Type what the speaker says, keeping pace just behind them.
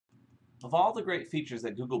Of all the great features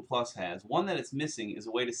that Google Plus has, one that it's missing is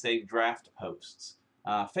a way to save draft posts.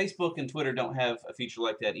 Facebook and Twitter don't have a feature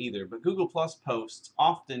like that either, but Google Plus posts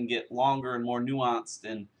often get longer and more nuanced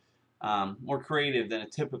and more creative than a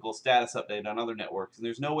typical status update on other networks, and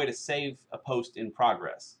there's no way to save a post in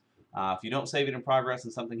progress. If you don't save it in progress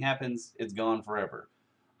and something happens, it's gone forever.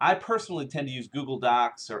 I personally tend to use Google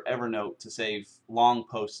Docs or Evernote to save long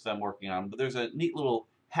posts I'm working on, but there's a neat little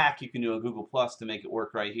hack you can do on Google Plus to make it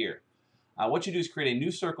work right here. What you do is create a new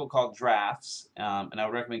circle called drafts, and I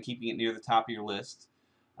would recommend keeping it near the top of your list,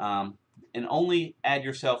 um, and only add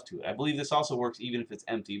yourself to it. I believe this also works even if it's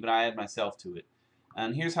empty, but I add myself to it.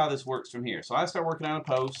 And here's how this works from here. So I start working on a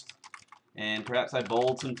post, and perhaps I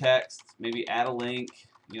bold some text, maybe add a link.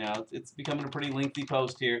 You know, it's becoming a pretty lengthy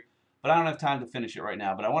post here, but I don't have time to finish it right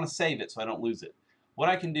now, but I want to save it so I don't lose it. What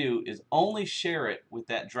I can do is only share it with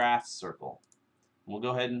that draft circle. We'll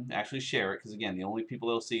go ahead and actually share it because, again, the only people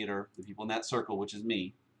that will see it are the people in that circle, which is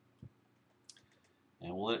me.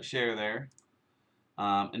 And we'll let it share there.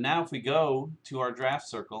 And now if we go to our draft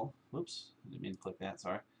circle, whoops, I didn't mean to click that,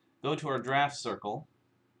 sorry. Go to our draft circle.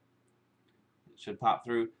 It should pop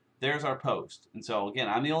through. There's our post. And so, again,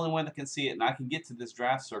 I'm the only one that can see it, and I can get to this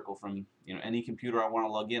draft circle from any computer I want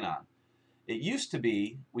to log in on. It used to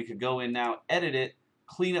be we could go in now, edit it,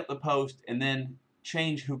 clean up the post, and then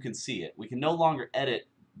change who can see it. We can no longer edit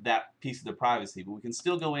that piece of the privacy, but we can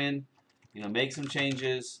still go in, make some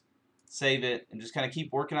changes, save it, and just kind of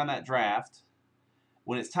keep working on that draft.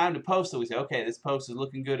 When it's time to post it, we say, okay, this post is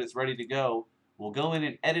looking good, it's ready to go. We'll go in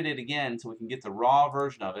and edit it again so we can get the raw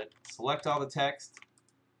version of it, select all the text,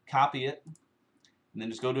 copy it, and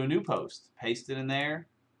then just go to a new post. Paste it in there.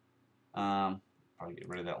 Probably get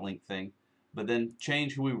rid of that link thing. But then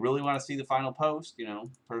change who we really want to see the final post,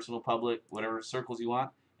 personal, public, whatever circles you want,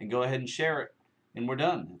 and go ahead and share it, and we're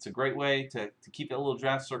done. It's a great way to keep that little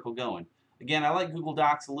draft circle going. Again, I like Google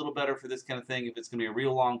Docs a little better for this kind of thing if it's going to be a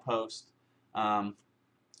real long post,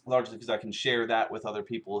 largely because I can share that with other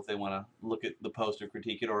people if they want to look at the post or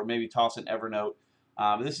critique it, or maybe toss an Evernote.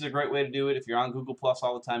 This is a great way to do it. If you're on Google Plus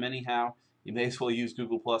all the time anyhow, you may as well use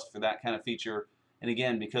Google Plus for that kind of feature. And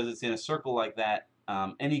again, because it's in a circle like that,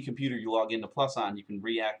 any computer you log into Plus on, you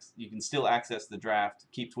can still access the draft,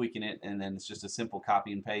 keep tweaking it, and then it's just a simple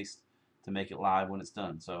copy and paste to make it live when it's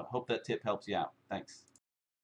done. So I hope that tip helps you out. Thanks.